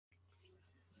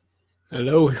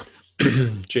Hello,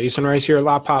 Jason Rice here at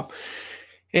La Pop,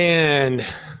 and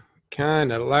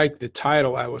kind of like the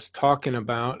title I was talking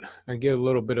about. I get a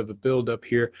little bit of a build up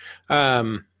here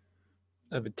um,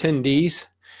 of attendees.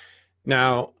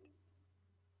 Now,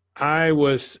 I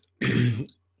was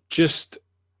just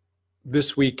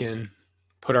this weekend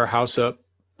put our house up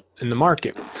in the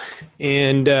market,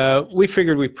 and we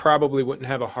figured we probably wouldn't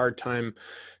have a hard time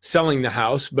selling the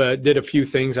house, but did a few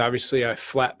things. Obviously, I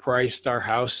flat priced our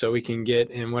house so we can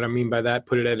get, and what I mean by that,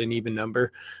 put it at an even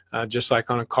number. Just like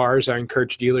on a cars, I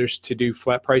encourage dealers to do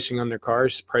flat pricing on their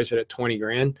cars, price it at 20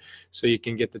 grand, so you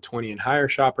can get the 20 and higher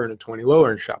shopper and a 20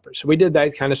 lower end shopper. So we did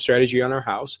that kind of strategy on our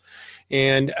house,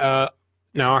 and now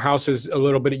our house is a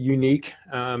little bit unique,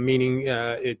 meaning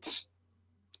it's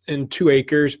in 2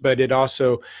 acres, but it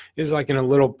also is like in a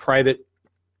little private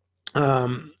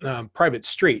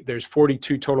street. There's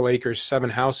 42 total acres, 7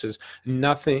 houses,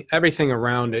 nothing, everything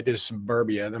around it is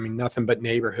suburbia. I mean, nothing but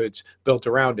neighborhoods built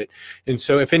around it. And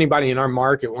so if anybody in our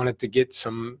market wanted to get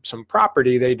some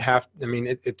property, they'd have, I mean,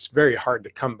 it's very hard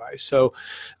to come by. So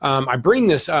I bring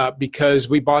this up because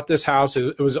we bought this house.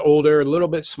 It was older, a little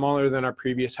bit smaller than our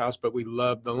previous house, but we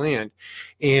loved the land.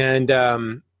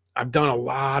 And I've done a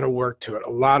lot of work to it, a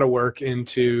lot of work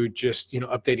into just,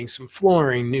 updating some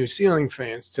flooring, new ceiling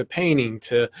fans, to painting,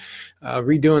 to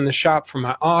redoing the shop for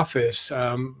my office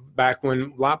back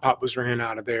when Lot Pop was ran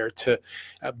out of there, to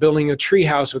building a tree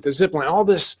house with a zip line, all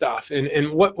this stuff.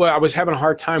 And what I was having a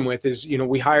hard time with is,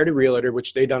 we hired a realtor,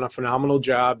 which they done a phenomenal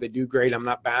job. They do great. I'm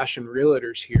not bashing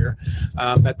realtors here.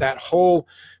 But that whole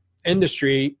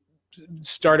industry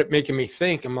started making me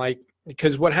think. I'm like,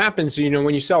 because what happens,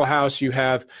 when you sell a house, you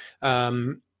have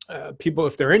people,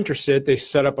 if they're interested, they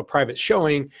set up a private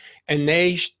showing, and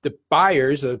the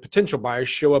buyers, the potential buyers,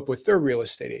 show up with their real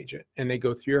estate agent, and they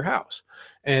go through your house.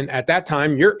 And at that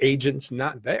time, your agent's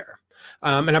not there.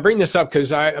 And I bring this up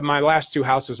because my last 2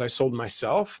 houses I sold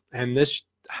myself, and this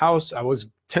house I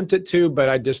was tempted to, but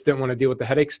I just didn't want to deal with the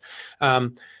headaches.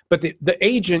 But the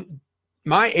agent,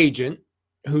 my agent,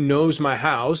 who knows my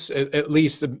house, at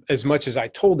least as much as I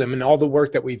told him, and all the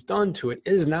work that we've done to it,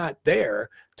 is not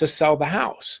there to sell the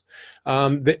house.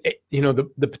 The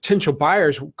potential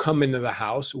buyers come into the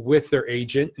house with their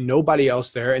agent, nobody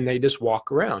else there, and they just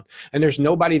walk around. And there's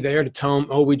nobody there to tell them,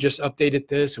 oh, we just updated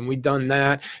this and we've done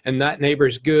that, and that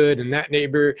neighbor's good, and that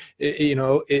neighbor,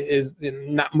 is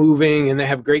not moving, and they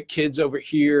have great kids over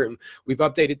here, and we've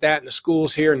updated that, and the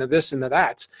school's here, and the this and the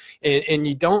that's. And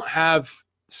you don't have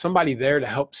somebody there to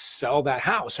help sell that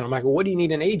house. And I'm like, well, what do you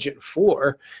need an agent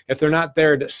for if they're not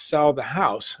there to sell the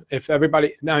house? If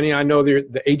everybody, I mean, I know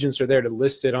the agents are there to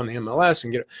list it on the MLS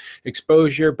and get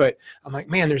exposure, but I'm like,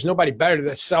 man, there's nobody better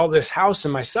to sell this house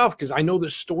than myself, because I know the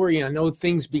story, and I know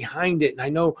things behind it, and I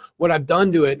know what I've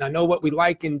done to it, and I know what we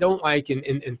like and don't like,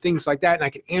 and things like that. And I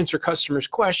can answer customers'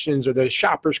 questions or the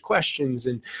shoppers' questions.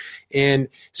 And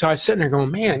so I was sitting there going,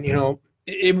 man,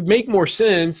 it would make more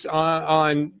sense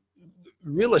on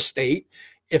real estate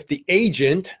if the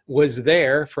agent was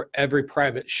there for every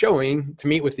private showing to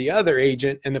meet with the other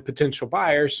agent and the potential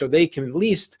buyer, so they can at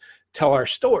least tell our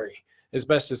story as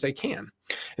best as they can.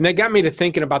 And that got me to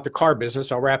thinking about the car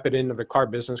business. I'll wrap it into the car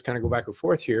business, kind of go back and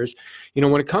forth here.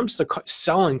 When it comes to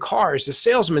selling cars, the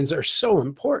salesmen are so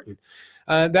important.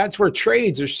 That's where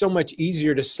trades are so much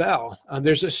easier to sell.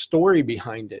 There's a story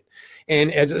behind it.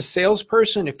 And as a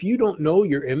salesperson, if you don't know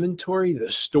your inventory,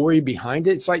 the story behind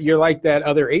it, it's like you're like that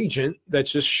other agent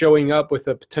that's just showing up with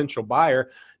a potential buyer,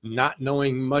 not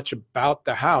knowing much about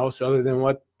the house other than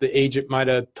what the agent might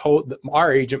have told,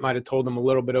 our agent might have told them a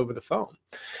little bit over the phone.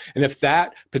 And if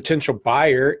that potential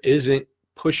buyer isn't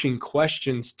pushing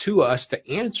questions to us to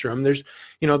answer them,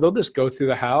 they'll just go through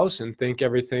the house and think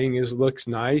everything looks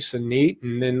nice and neat,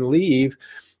 and then leave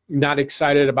not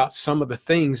excited about some of the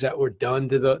things that were done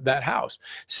to that house.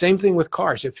 Same thing with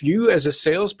cars. If you as a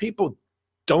salespeople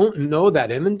don't know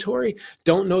that inventory,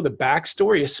 don't know the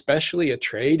backstory, especially a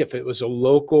trade, if it was a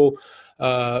local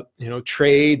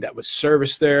trade that was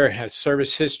serviced there, has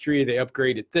service history, they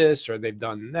upgraded this or they've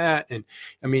done that. And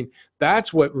I mean,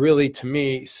 that's what really, to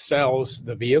me, sells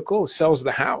the vehicle, sells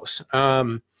the house.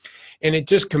 And it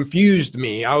just confused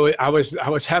me. I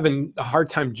was having a hard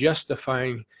time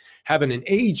justifying having an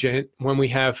agent when we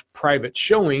have private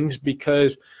showings,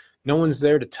 because no one's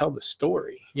there to tell the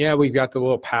story. Yeah, we've got the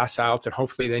little pass outs, and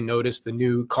hopefully they notice the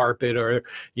new carpet or,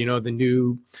 the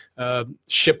new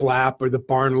shiplap or the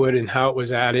barnwood and how it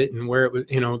was added and where it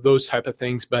was, those type of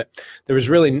things. But there's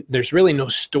really no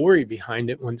story behind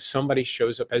it when somebody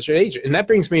shows up as your agent. And that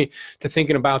brings me to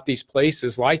thinking about these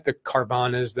places like the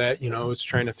Carvanas that, is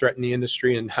trying to threaten the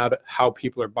industry and how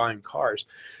people are buying cars.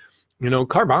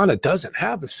 Carvana doesn't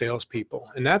have the salespeople,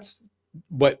 and that's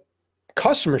what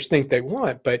customers think they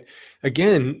want. But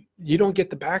again, you don't get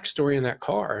the backstory in that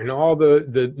car and all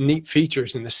the neat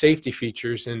features and the safety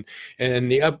features and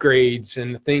the upgrades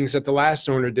and the things that the last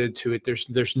owner did to it.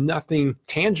 There's nothing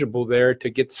tangible there to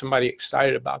get somebody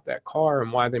excited about that car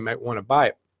and why they might want to buy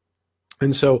it.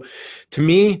 And so to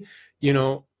me,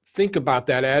 think about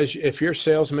that as if you're a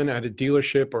salesman at a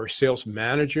dealership or a sales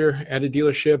manager at a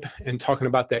dealership and talking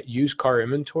about that used car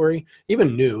inventory,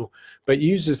 even new, but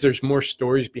there's more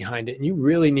stories behind it. And you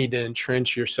really need to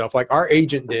entrench yourself like our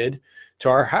agent did to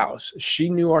our house. She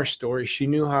knew our story. She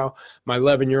knew how my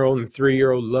 11-year-old and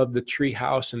 3-year-old loved the tree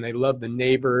house, and they loved the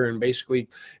neighbor, and basically,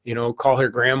 call her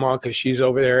grandma because she's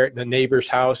over there at the neighbor's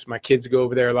house. My kids go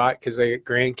over there a lot because they get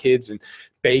grandkids and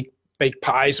bake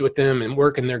pies with them and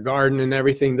work in their garden and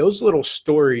everything. Those little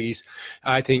stories,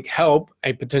 I think, help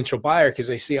a potential buyer because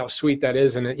they see how sweet that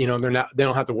is, and they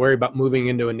don't have to worry about moving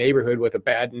into a neighborhood with a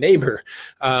bad neighbor.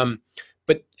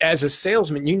 But as a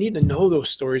salesman, you need to know those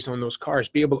stories on those cars,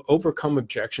 be able to overcome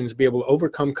objections, be able to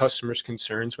overcome customers'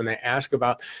 concerns when they ask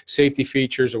about safety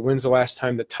features or when's the last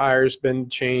time the tire's been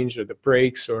changed or the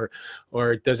brakes or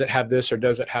does it have this or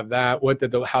does it have that?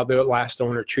 How the last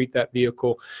owner treat that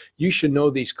vehicle? You should know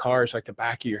these cars like the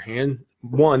back of your hand.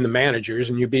 One, the managers,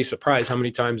 and you'd be surprised how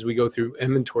many times we go through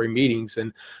inventory meetings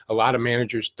and a lot of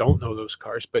managers don't know those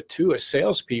cars. But two, as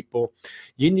salespeople,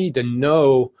 you need to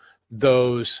know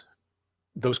those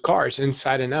cars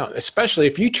inside and out, especially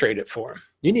if you trade it for them.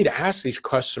 You need to ask these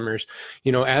customers,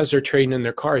 as they're trading in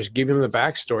their cars, give them the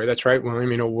backstory. That's right,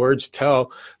 William, words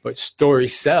tell, but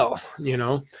stories sell,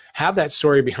 have that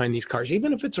story behind these cars.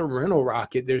 Even if it's a rental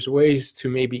rocket, there's ways to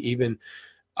maybe even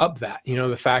up that,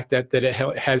 the fact that it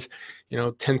has,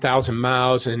 10,000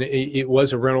 miles and it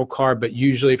was a rental car, but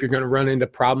usually if you're going to run into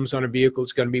problems on a vehicle,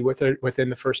 it's going to be within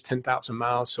the first 10,000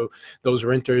 miles. So those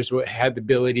renters had the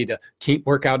ability to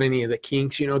work out any of the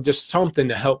kinks, just something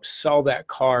to help sell that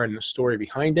car and the story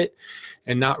behind it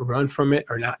and not run from it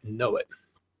or not know it.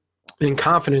 And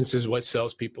confidence is what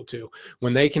sells people too.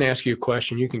 When they can ask you a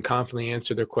question, you can confidently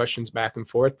answer their questions back and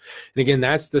forth. And again,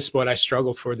 that's what I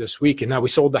struggled for this week. And now we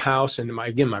sold the house, and my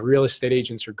real estate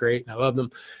agents are great, and I love them.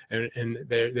 And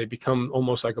they become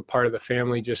almost like a part of the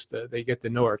family. Just they get to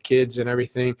know our kids and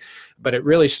everything. But it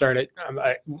really started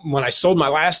when I sold my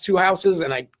last 2 houses,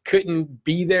 and I couldn't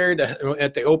be there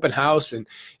at the open house and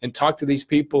talk to these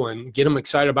people and get them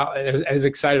excited about as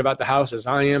excited about the house as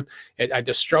I am. I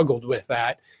just struggled with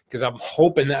that, because I'm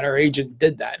hoping that our agent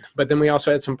did that. But then we also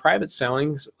had some private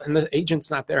sellings, and the agent's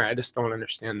not there. I just don't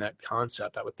understand that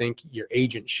concept. I would think your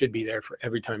agent should be there for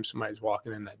every time somebody's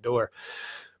walking in that door.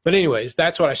 But anyways,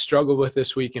 that's what I struggled with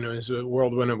this week, and it was a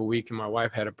whirlwind of a week, and my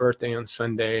wife had a birthday on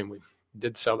Sunday, and we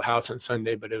did sell the house on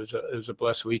Sunday, but it was a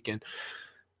blessed weekend.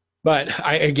 But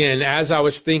again, as I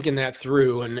was thinking that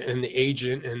through and the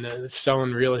agent and the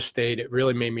selling real estate, it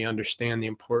really made me understand the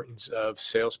importance of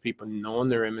salespeople knowing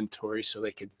their inventory so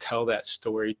they could tell that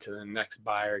story to the next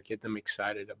buyer, get them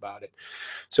excited about it.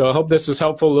 So I hope this was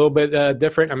helpful, a little bit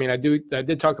different. I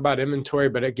did talk about inventory,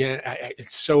 but again,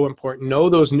 it's so important.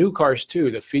 Know those new cars too,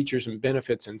 the features and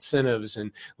benefits, incentives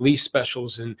and lease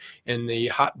specials and the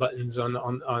hot buttons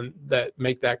on that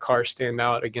make that car stand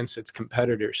out against its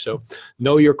competitors. So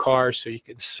know your car so you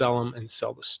can sell them and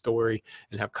sell the story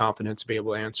and have confidence to be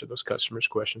able to answer those customers'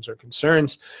 questions or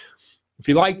concerns. If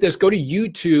you like this, go to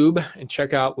YouTube and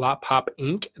check out Lot Pop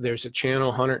Inc. There's a channel,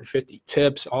 150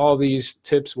 tips. All these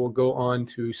tips will go on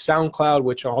to SoundCloud,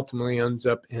 which ultimately ends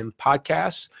up in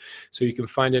podcasts. So you can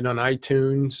find it on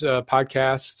iTunes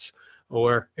podcasts,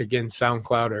 or again,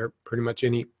 SoundCloud, or pretty much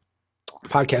any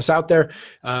podcasts out there.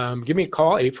 Give me a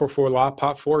call,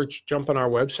 844-LOT-POP4. Jump on our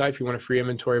website if you want a free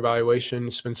inventory evaluation.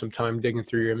 Spend some time digging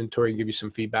through your inventory and give you some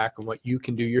feedback on what you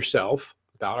can do yourself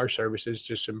without our services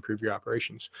just to improve your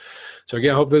operations. So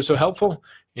again, I hope this was helpful,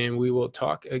 and we will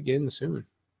talk again soon.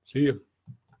 See you.